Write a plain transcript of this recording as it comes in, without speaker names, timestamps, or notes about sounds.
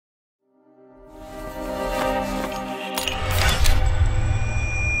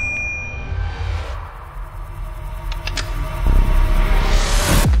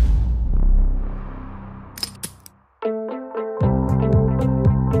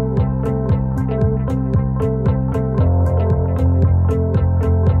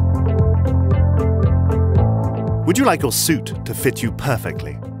you like your suit to fit you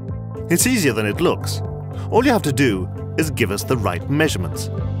perfectly? It's easier than it looks. All you have to do is give us the right measurements.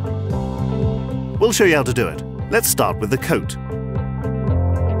 We'll show you how to do it. Let's start with the coat.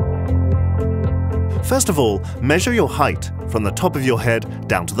 First of all, measure your height from the top of your head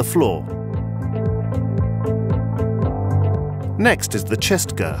down to the floor. Next is the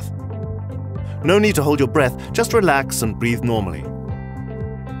chest girth. No need to hold your breath, just relax and breathe normally.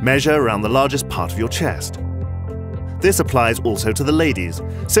 Measure around the largest part of your chest. This applies also to the ladies.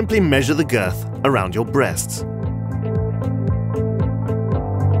 Simply measure the girth around your breasts.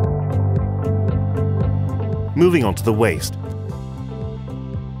 Moving on to the waist.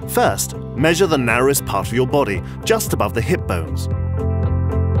 First, measure the narrowest part of your body, just above the hip bones.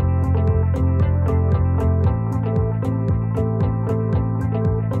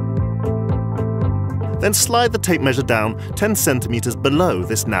 Then slide the tape measure down 10 centimeters below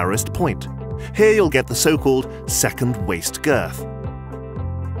this narrowest point. Here you'll get the so-called second waist girth.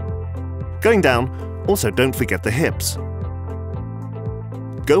 Going down, also don't forget the hips.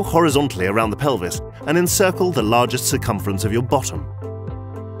 Go horizontally around the pelvis and encircle the largest circumference of your bottom.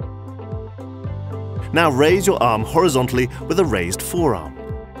 Now raise your arm horizontally with a raised forearm.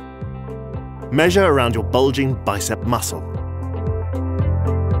 Measure around your bulging bicep muscle.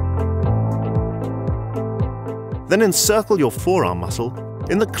 Then encircle your forearm muscle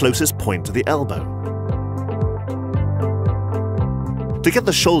in the closest point to the elbow. To get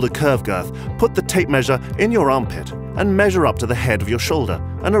the shoulder curve girth, put the tape measure in your armpit and measure up to the head of your shoulder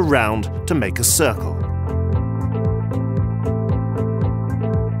and around to make a circle.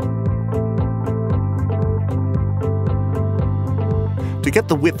 To get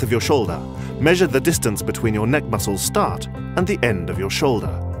the width of your shoulder, measure the distance between your neck muscle's start and the end of your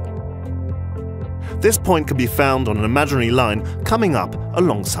shoulder. This point can be found on an imaginary line coming up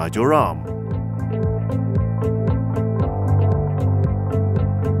alongside your arm.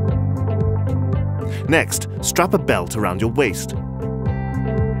 Next, strap a belt around your waist.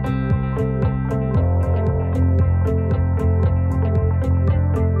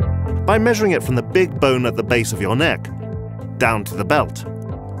 By measuring it from the big bone at the base of your neck down to the belt,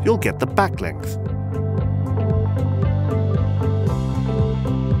 you'll get the back length.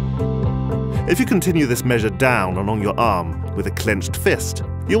 If you continue this measure down along your arm with a clenched fist,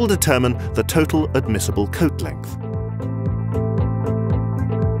 you will determine the total admissible coat length.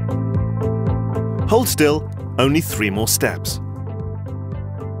 Hold still, only 3 more steps.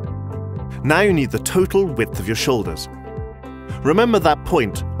 Now you need the total width of your shoulders. Remember that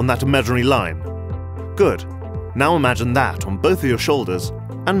point on that imaginary line? Good. Now imagine that on both of your shoulders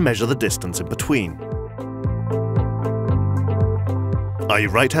and measure the distance in between. Are you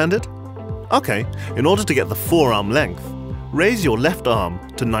right-handed? Okay, in order to get the forearm length, raise your left arm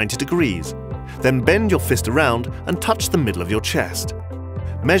to 90 degrees, then bend your fist around and touch the middle of your chest.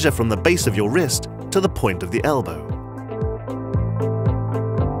 Measure from the base of your wrist to the point of the elbow.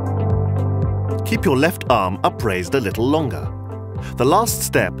 Keep your left arm upraised a little longer. The last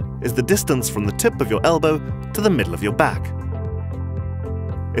step is the distance from the tip of your elbow to the middle of your back.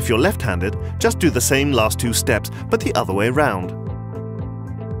 If you're left-handed, just do the same last 2 steps, but the other way around.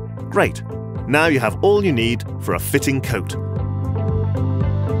 Great! Now you have all you need for a fitting coat.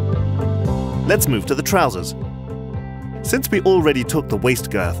 Let's move to the trousers. Since we already took the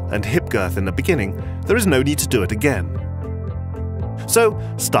waist girth and hip girth in the beginning, there is no need to do it again. So,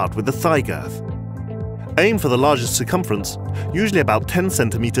 start with the thigh girth. Aim for the largest circumference, usually about 10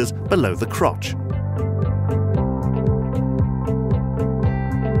 centimeters below the crotch.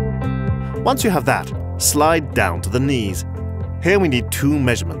 Once you have that, slide down to the knees. Here we need 2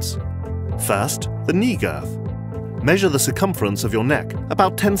 measurements. First, the knee girth. Measure the circumference of your neck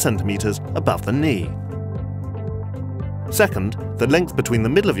about 10 centimeters above the knee. Second, the length between the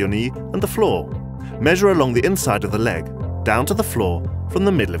middle of your knee and the floor. Measure along the inside of the leg, down to the floor from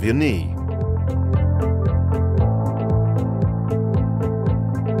the middle of your knee.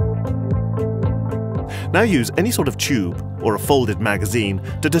 Now use any sort of tube or a folded magazine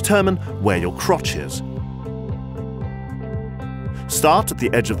to determine where your crotch is. Start at the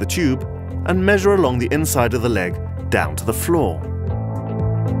edge of the tube and measure along the inside of the leg down to the floor.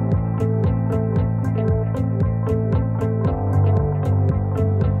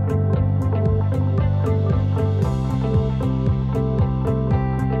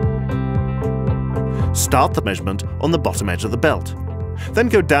 Start the measurement on the bottom edge of the belt. Then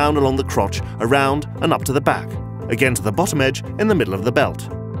go down along the crotch, around and up to the back, again to the bottom edge in the middle of the belt.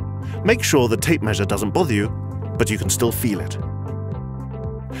 Make sure the tape measure doesn't bother you, but you can still feel it.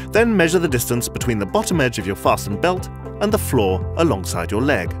 Then measure the distance between the bottom edge of your fastened belt and the floor alongside your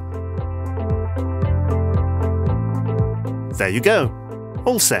leg. There you go.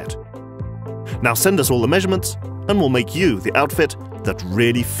 All set. Now send us all the measurements and we'll make you the outfit that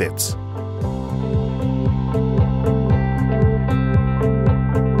really fits.